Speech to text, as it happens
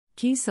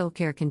Key Soul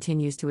Care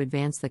continues to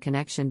advance the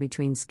connection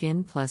between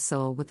skin plus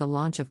soul with the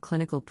launch of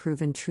clinical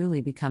proven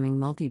Truly Becoming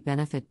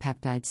Multi-Benefit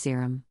Peptide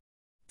Serum.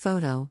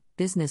 Photo,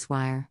 Business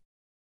Wire.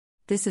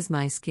 This is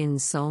my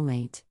skin's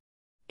soulmate.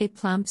 It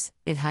plumps,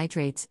 it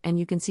hydrates, and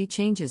you can see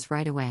changes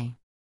right away.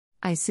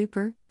 I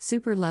super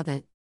love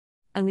it.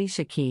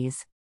 Alicia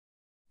Keys.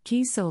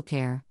 Keys Soul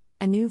Care,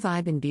 a new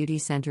vibe in beauty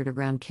centered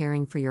around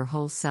caring for your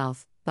whole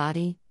self,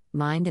 body,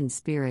 mind, and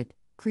spirit,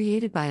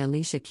 created by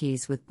Alicia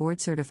Keys with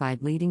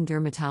board-certified leading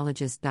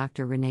dermatologist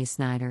Dr. Renee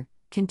Snyder,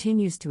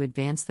 continues to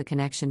advance the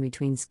connection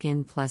between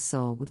skin plus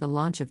soul with the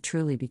launch of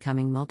Truly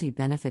Becoming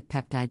Multi-Benefit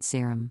Peptide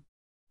Serum.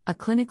 A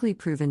clinically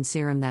proven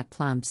serum that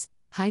plumps,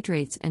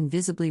 hydrates, and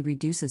visibly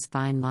reduces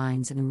fine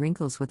lines and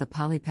wrinkles with a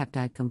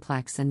polypeptide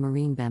complex and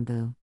marine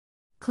bamboo.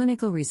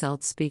 Clinical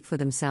results speak for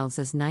themselves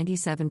as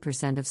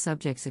 97% of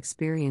subjects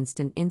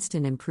experienced an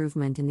instant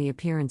improvement in the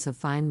appearance of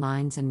fine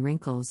lines and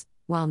wrinkles,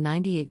 while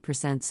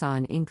 98% saw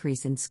an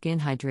increase in skin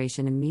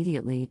hydration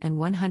immediately and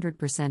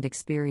 100%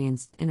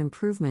 experienced an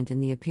improvement in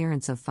the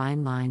appearance of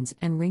fine lines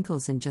and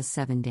wrinkles in just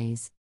 7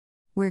 days.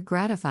 We're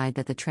gratified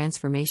that the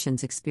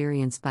transformations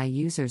experienced by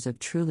users of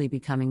Truly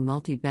Becoming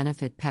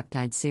Multi-Benefit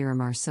Peptide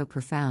Serum are so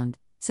profound,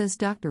 says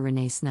Dr.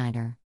 Renee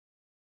Snyder.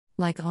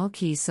 Like all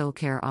Keys Soul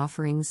Care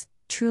offerings,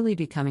 Truly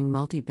Becoming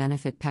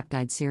Multi-Benefit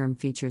Peptide Serum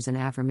features an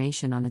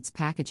affirmation on its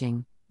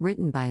packaging,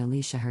 written by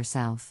Alicia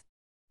herself.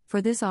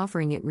 For this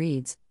offering it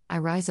reads, "I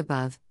rise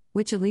above,"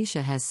 which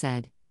Alicia has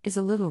said, is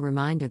a little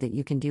reminder that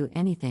you can do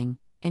anything,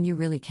 and you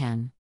really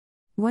can.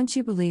 Once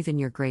you believe in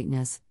your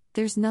greatness,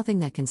 there's nothing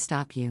that can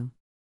stop you.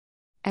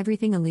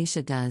 Everything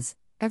Alicia does,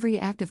 every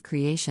act of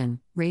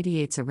creation,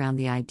 radiates around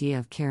the idea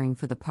of caring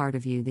for the part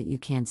of you that you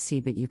can't see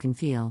but you can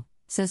feel,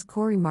 says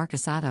Corey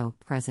Marcasato,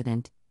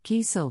 President,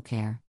 Keys Soul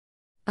Care.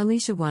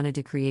 Alicia wanted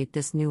to create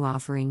this new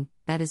offering,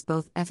 that is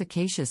both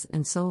efficacious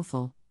and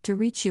soulful, to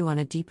reach you on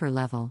a deeper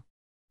level.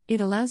 It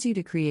allows you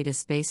to create a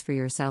space for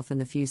yourself in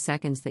the few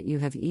seconds that you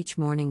have each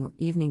morning or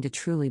evening to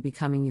truly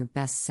becoming your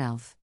best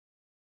self.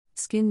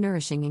 Skin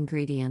nourishing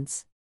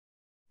ingredients.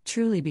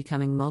 Truly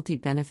Becoming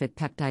Multi-Benefit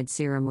Peptide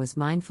Serum was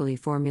mindfully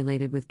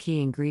formulated with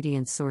key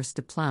ingredients sourced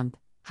to plump,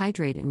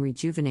 hydrate, and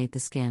rejuvenate the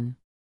skin.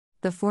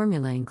 The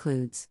formula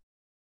includes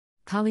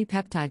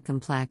polypeptide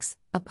complex,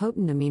 a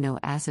potent amino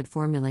acid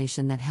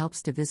formulation that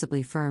helps to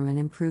visibly firm and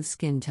improve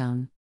skin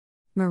tone.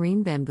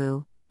 Marine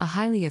bamboo, a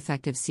highly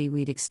effective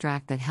seaweed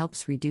extract that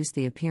helps reduce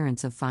the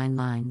appearance of fine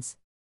lines.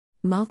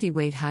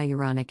 Multi-weight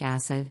hyaluronic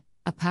acid,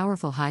 a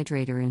powerful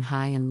hydrator in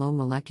high and low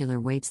molecular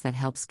weights that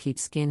helps keep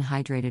skin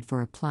hydrated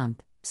for a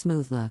plump,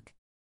 smooth look.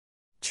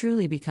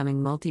 Truly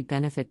Becoming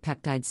Multi-Benefit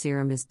Peptide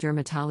Serum is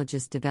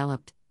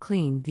dermatologist-developed,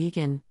 clean,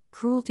 vegan,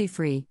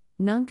 cruelty-free,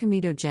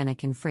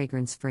 non-comedogenic, and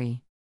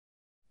fragrance-free.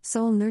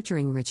 Soul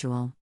Nurturing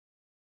Ritual.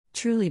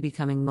 Truly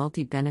Becoming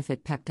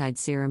Multi-Benefit Peptide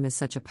Serum is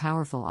such a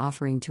powerful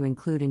offering to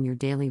include in your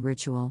daily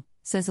ritual,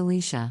 says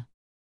Alicia.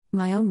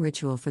 My own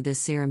ritual for this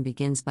serum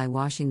begins by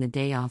washing the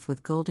day off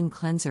with Golden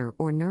Cleanser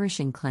or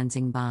Nourishing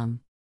Cleansing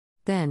Balm.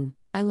 Then,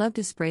 I love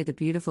to spray the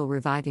beautiful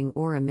Reviving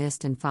Aura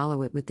Mist and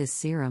follow it with this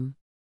serum.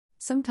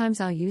 Sometimes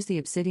I'll use the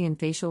Obsidian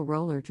Facial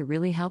Roller to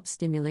really help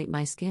stimulate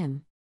my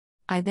skin.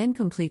 I then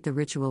complete the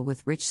ritual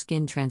with Rich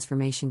Skin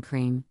Transformation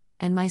Cream,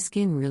 and my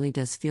skin really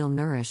does feel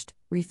nourished,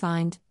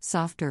 refined,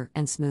 softer,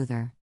 and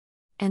smoother.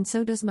 And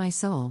so does my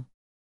soul.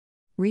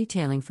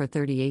 Retailing for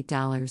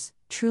 $38,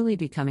 Truly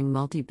Becoming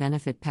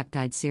Multi-Benefit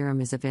Peptide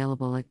Serum is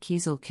available at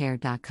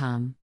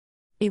KeySoulCare.com.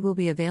 It will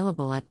be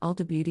available at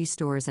Ulta Beauty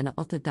Stores and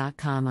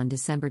Ulta.com on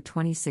December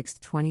 26,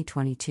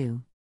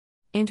 2022.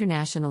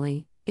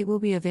 Internationally, it will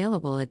be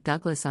available at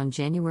Douglas on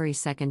January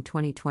 2,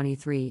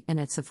 2023 and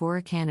at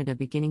Sephora Canada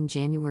beginning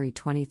January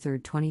 23,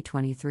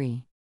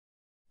 2023.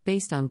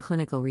 Based on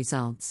clinical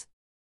results.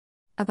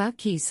 About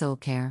Keys Soul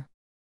Care.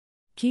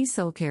 Keys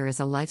Soul Care is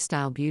a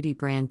lifestyle beauty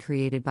brand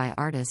created by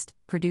artist,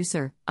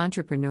 producer,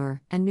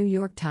 entrepreneur, and New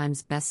York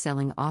Times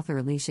best-selling author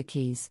Alicia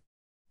Keys.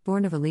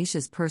 Born of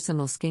Alicia's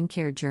personal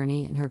skincare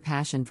journey and her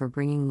passion for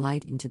bringing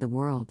light into the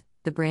world,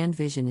 the brand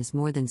vision is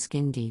more than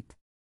skin deep.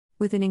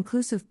 With an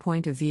inclusive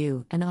point of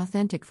view, an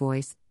authentic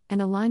voice,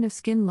 and a line of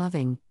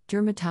skin-loving,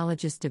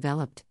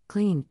 dermatologist-developed,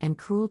 clean, and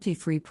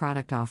cruelty-free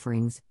product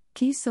offerings,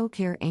 Keys Soul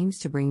Care aims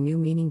to bring new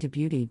meaning to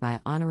beauty by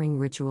honoring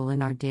ritual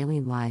in our daily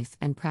life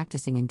and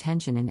practicing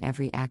intention in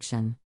every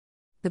action.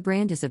 The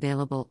brand is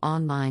available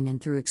online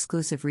and through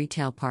exclusive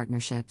retail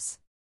partnerships.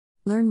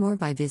 Learn more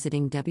by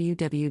visiting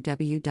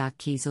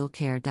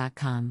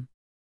www.keysoulcare.com.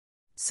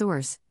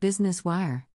 Source: Business Wire.